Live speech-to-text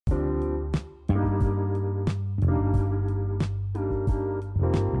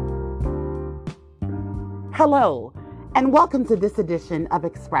Hello, and welcome to this edition of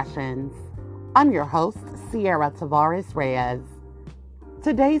Expressions. I'm your host, Sierra Tavares Reyes.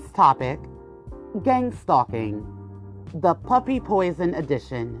 Today's topic, gang stalking, the puppy poison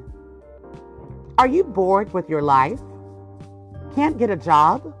edition. Are you bored with your life? Can't get a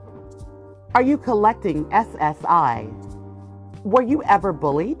job? Are you collecting SSI? Were you ever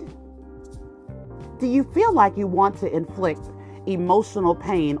bullied? Do you feel like you want to inflict emotional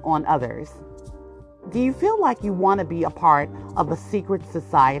pain on others? Do you feel like you want to be a part of a secret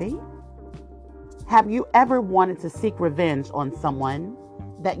society? Have you ever wanted to seek revenge on someone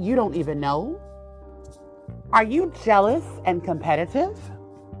that you don't even know? Are you jealous and competitive?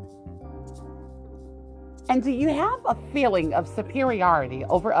 And do you have a feeling of superiority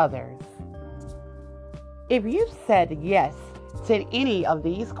over others? If you've said yes to any of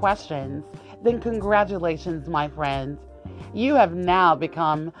these questions, then congratulations, my friend. You have now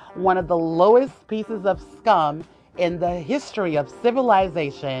become one of the lowest pieces of scum in the history of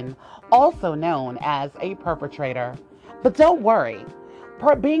civilization, also known as a perpetrator. But don't worry,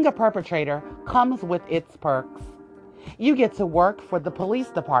 being a perpetrator comes with its perks. You get to work for the police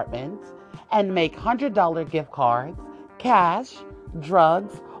department and make $100 gift cards, cash,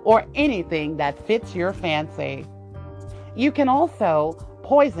 drugs, or anything that fits your fancy. You can also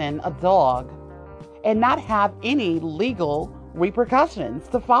poison a dog and not have any legal repercussions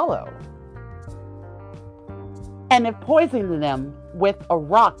to follow. And if poisoning them with a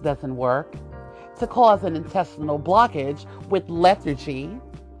rock doesn't work, to cause an intestinal blockage with lethargy,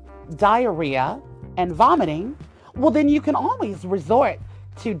 diarrhea, and vomiting, well, then you can always resort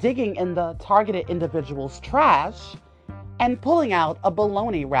to digging in the targeted individual's trash and pulling out a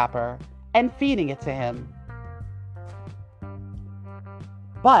bologna wrapper and feeding it to him.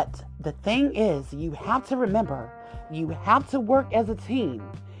 But the thing is, you have to remember, you have to work as a team.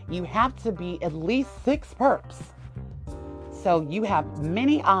 You have to be at least 6 perps. So you have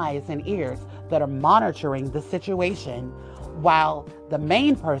many eyes and ears that are monitoring the situation while the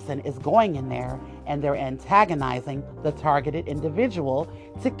main person is going in there and they're antagonizing the targeted individual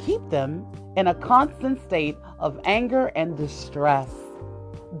to keep them in a constant state of anger and distress.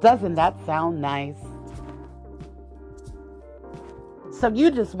 Doesn't that sound nice? So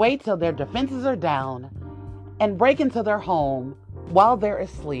you just wait till their defenses are down and break into their home while they're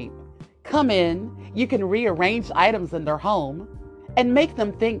asleep. Come in, you can rearrange items in their home and make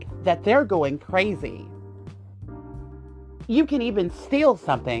them think that they're going crazy. You can even steal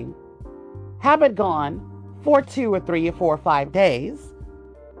something, have it gone for 2 or 3 or 4 or 5 days,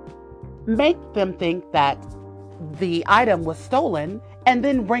 make them think that the item was stolen, and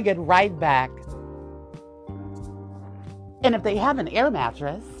then bring it right back. And if they have an air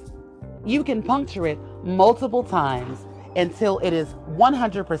mattress, you can puncture it multiple times until it is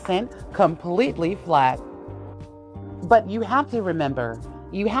 100% completely flat. But you have to remember,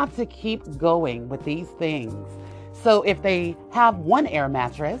 you have to keep going with these things. So if they have one air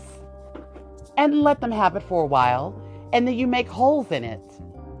mattress, and let them have it for a while, and then you make holes in it.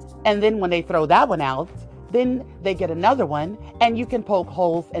 And then when they throw that one out, then they get another one, and you can poke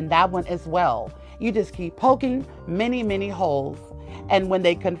holes in that one as well. You just keep poking many, many holes. And when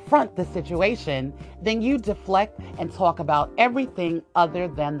they confront the situation, then you deflect and talk about everything other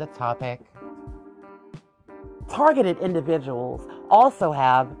than the topic. Targeted individuals also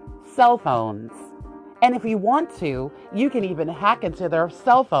have cell phones. And if you want to, you can even hack into their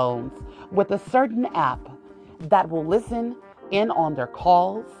cell phones with a certain app that will listen in on their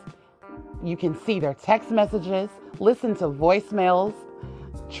calls. You can see their text messages, listen to voicemails.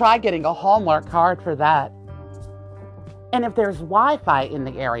 Try getting a Hallmark card for that. And if there's Wi-Fi in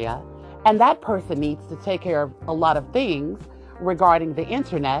the area and that person needs to take care of a lot of things regarding the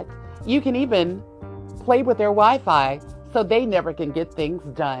internet, you can even play with their Wi-Fi so they never can get things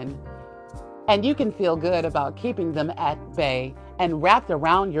done. And you can feel good about keeping them at bay and wrapped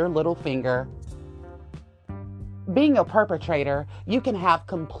around your little finger. Being a perpetrator, you can have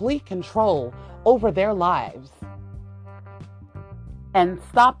complete control over their lives and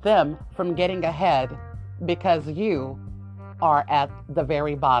stop them from getting ahead because you are at the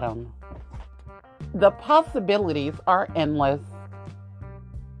very bottom. The possibilities are endless.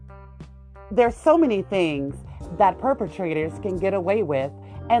 There's so many things that perpetrators can get away with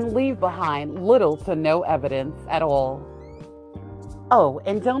and leave behind little to no evidence at all. Oh,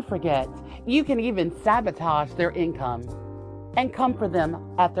 and don't forget, you can even sabotage their income and come for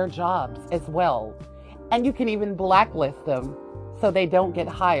them at their jobs as well. And you can even blacklist them so they don't get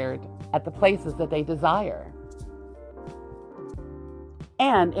hired at the places that they desire.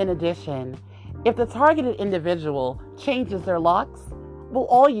 And in addition, if the targeted individual changes their locks Well,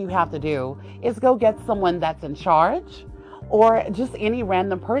 all you have to do is go get someone that's in charge or just any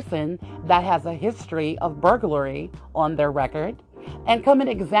random person that has a history of burglary on their record and come and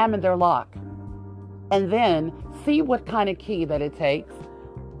examine their lock. And then see what kind of key that it takes.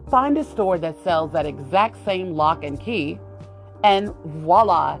 Find a store that sells that exact same lock and key, and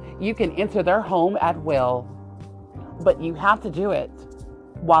voila, you can enter their home at will. But you have to do it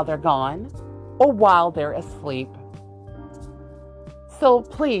while they're gone or while they're asleep. So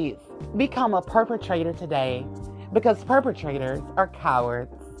please become a perpetrator today, because perpetrators are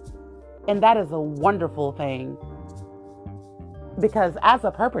cowards. And that is a wonderful thing, because as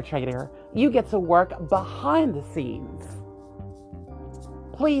a perpetrator, you get to work behind the scenes.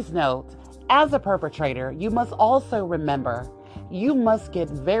 Please note, as a perpetrator, you must also remember you must get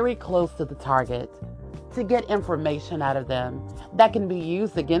very close to the target to get information out of them that can be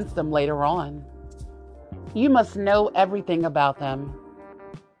used against them later on. You must know everything about them.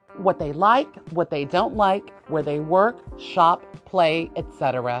 What they like, what they don't like, where they work, shop, play,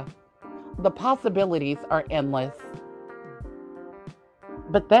 etc. The possibilities are endless.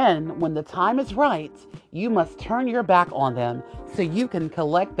 But then, when the time is right, you must turn your back on them so you can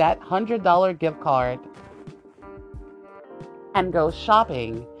collect that $100 gift card and go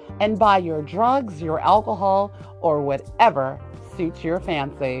shopping and buy your drugs, your alcohol, or whatever suits your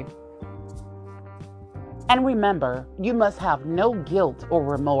fancy. And remember, you must have no guilt or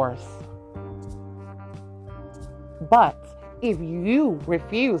remorse. But if you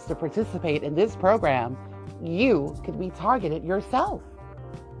refuse to participate in this program, you could be targeted yourself.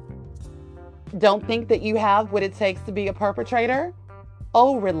 Don't think that you have what it takes to be a perpetrator?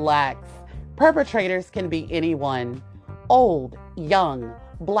 Oh, relax. Perpetrators can be anyone. Old, young,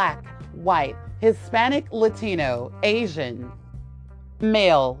 black, white, Hispanic, Latino, Asian,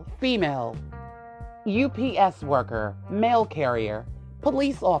 male, female, UPS worker, mail carrier,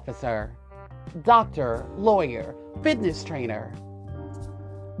 police officer, doctor, lawyer, fitness trainer,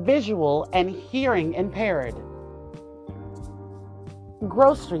 visual and hearing impaired,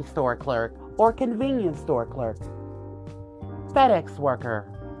 grocery store clerk or convenience store clerk, FedEx worker,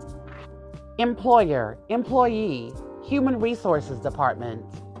 employer, employee, human resources department,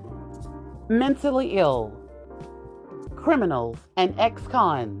 mentally ill, criminals and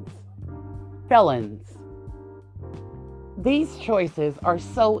ex-cons, felons. These choices are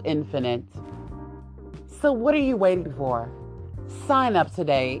so infinite. So what are you waiting for? Sign up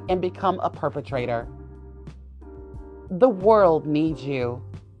today and become a perpetrator. The world needs you.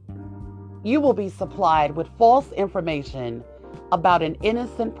 You will be supplied with false information about an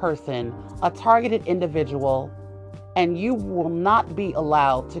innocent person, a targeted individual, and you will not be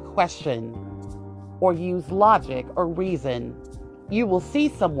allowed to question or use logic or reason. You will see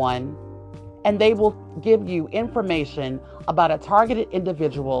someone and they will give you information about a targeted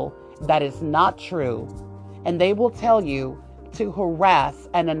individual that is not true, and they will tell you to harass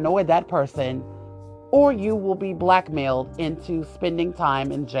and annoy that person, or you will be blackmailed into spending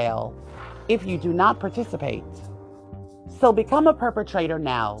time in jail if you do not participate. So become a perpetrator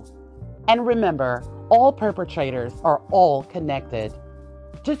now. And remember, all perpetrators are all connected.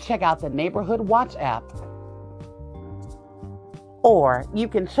 Just check out the Neighborhood Watch app. Or you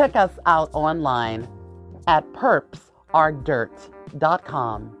can check us out online at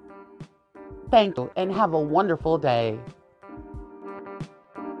perpsareddirt.com. Thank you and have a wonderful day.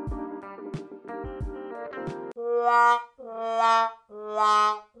 La la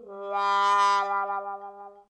la la.